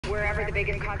wherever the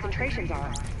biggest concentrations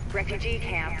are. Refugee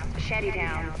camps, shanty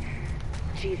towns.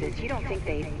 Jesus, you don't think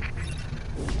they'd...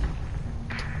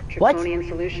 Draconian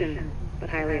solution, but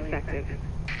highly effective.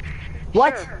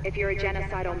 What? Sure, if you're a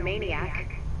genocidal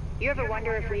maniac. You ever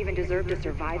wonder if we even deserve to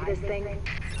survive this thing?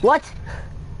 What?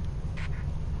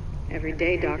 Every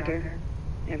day, Doctor.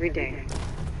 Every day.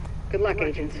 Good luck,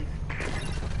 agents.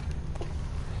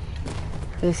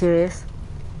 Are you serious?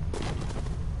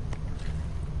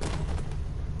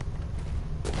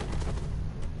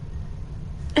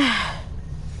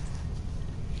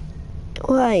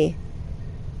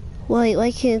 Why?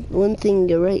 Why can't one thing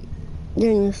go right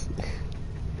during this?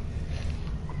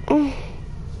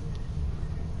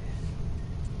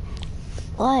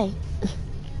 Why?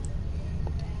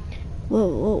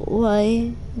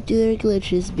 Why do there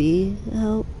glitches be?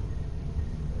 How?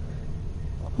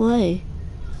 Why?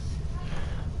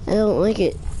 I don't like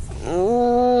it.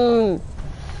 Are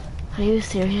you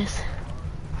serious?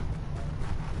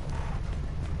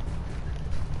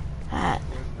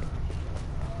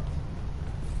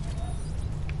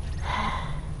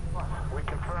 We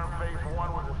confirmed phase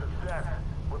 1 was a success.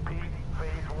 Repeat,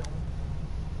 phase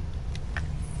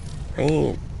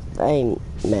 1. I'm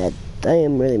mad. I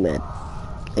am really mad.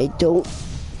 I don't.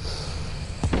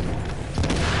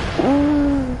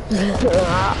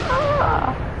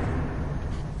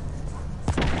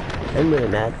 I'm really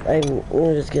mad. I'm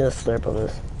just gonna slurp on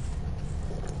this.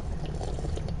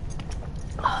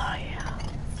 Oh yeah.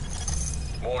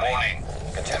 Warning.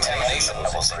 Contamination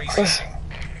levels increasing.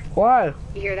 Why?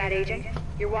 You hear that, Agent?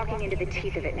 You're walking into the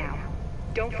teeth of it now.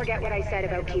 Don't forget what I said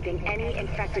about keeping any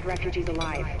infected refugees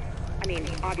alive. I mean,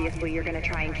 obviously you're gonna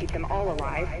try and keep them all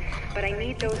alive, but I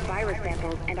need those virus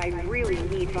samples, and I really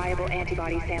need viable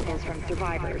antibody samples from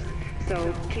survivors.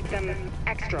 So keep them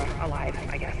extra alive,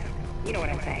 I guess. You know what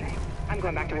I'm saying. I'm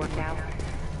going back to work now.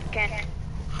 Kent?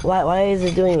 Why is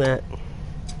it doing that?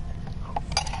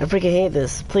 I freaking hate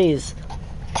this. Please.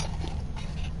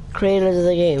 Creators of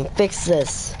the game, fix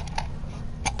this.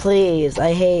 Please,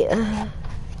 I hate...